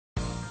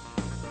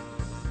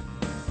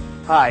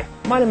Hi,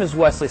 my name is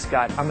Wesley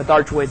Scott. I'm with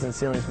Archways and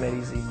Ceilings Made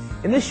Easy.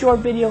 In this short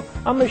video,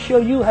 I'm going to show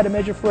you how to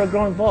measure for a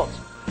groin vault.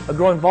 A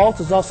groin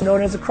vault is also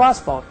known as a cross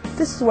vault.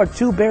 This is where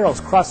two barrels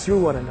cross through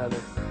one another.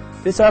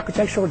 This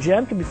architectural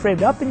gem can be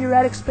framed up in your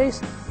attic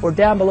space or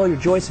down below your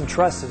joists and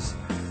trusses.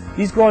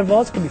 These groin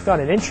vaults can be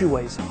found in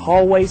entryways,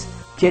 hallways,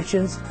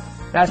 kitchens,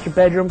 master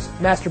bedrooms,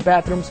 master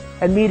bathrooms,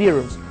 and media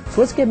rooms.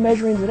 So let's get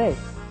measuring today.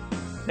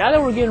 Now that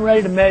we're getting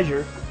ready to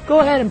measure, go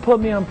ahead and put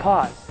me on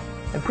pause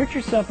and print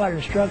yourself out an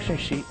instruction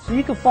sheet so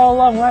you can follow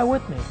along right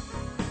with me.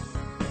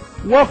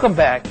 Welcome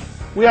back.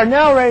 We are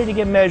now ready to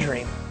get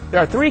measuring. There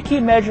are three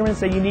key measurements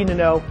that you need to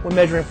know when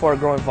measuring for a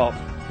groin vault: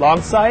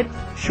 long side,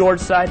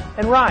 short side,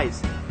 and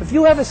rise. If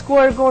you have a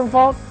square groin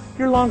vault,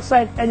 your long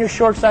side and your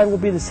short side will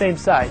be the same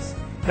size.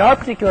 In our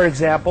particular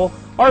example,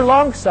 our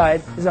long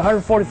side is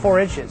 144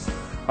 inches.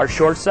 Our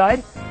short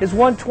side is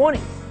 120.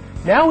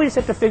 Now we just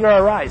have to figure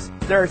our rise.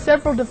 There are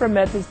several different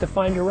methods to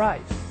find your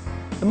rise.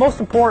 The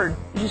most important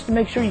is just to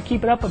make sure you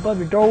keep it up above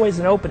your doorways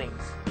and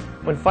openings.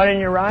 When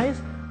finding your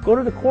rise, go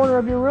to the corner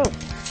of your room.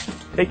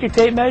 Take your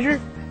tape measure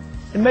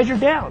and measure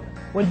down.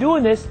 When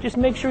doing this, just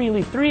make sure you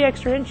leave 3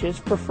 extra inches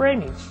for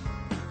framings.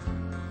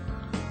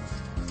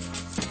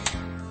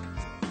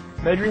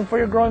 Measuring for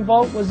your groin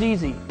vault was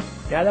easy.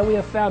 Now that we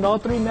have found all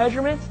 3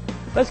 measurements,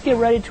 let's get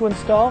ready to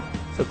install,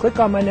 so click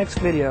on my next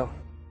video.